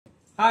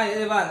Hi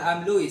everyone,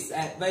 I'm Luis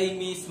at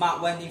Vending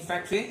Smart Vending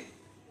Factory.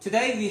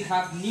 Today we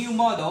have new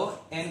model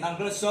and I'm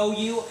going to show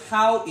you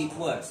how it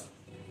works.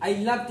 I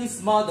love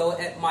this model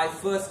at my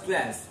first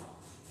glance.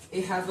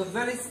 It has a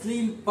very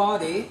slim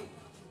body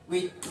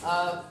with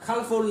a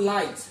colorful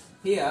light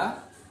here,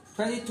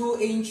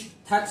 22-inch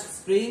touch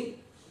screen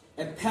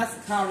and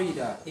pass car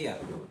reader here.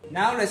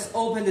 Now let's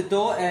open the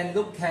door and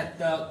look at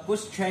the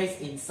goods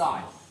trays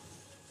inside.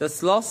 The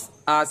slots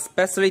are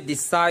specially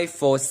designed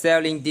for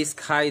selling this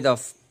kind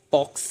of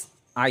box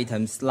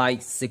items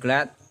like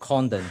cigarette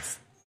condoms.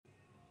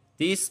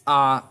 These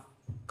are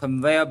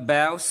conveyor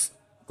belts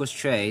goods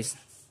trays.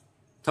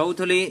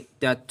 Totally,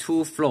 there are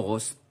 2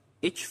 floors.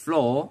 Each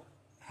floor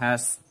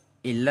has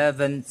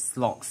 11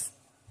 slots.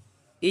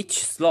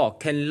 Each slot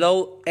can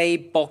load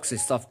 8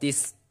 boxes of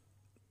this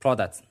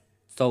product.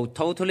 So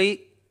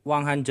totally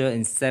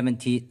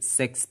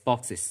 176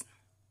 boxes.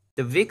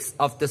 The width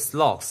of the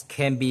slots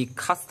can be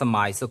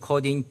customized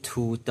according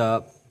to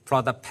the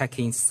product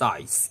packing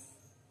size.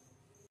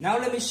 Now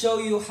let me show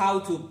you how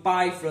to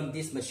buy from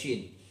this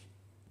machine.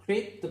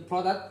 Click the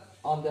product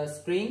on the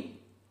screen,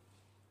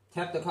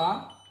 tap the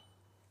card,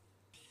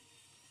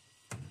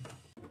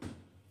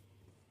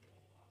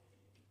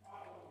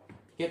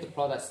 get the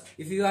products.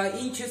 If you are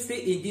interested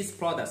in these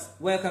products,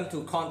 welcome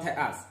to contact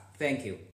us. Thank you.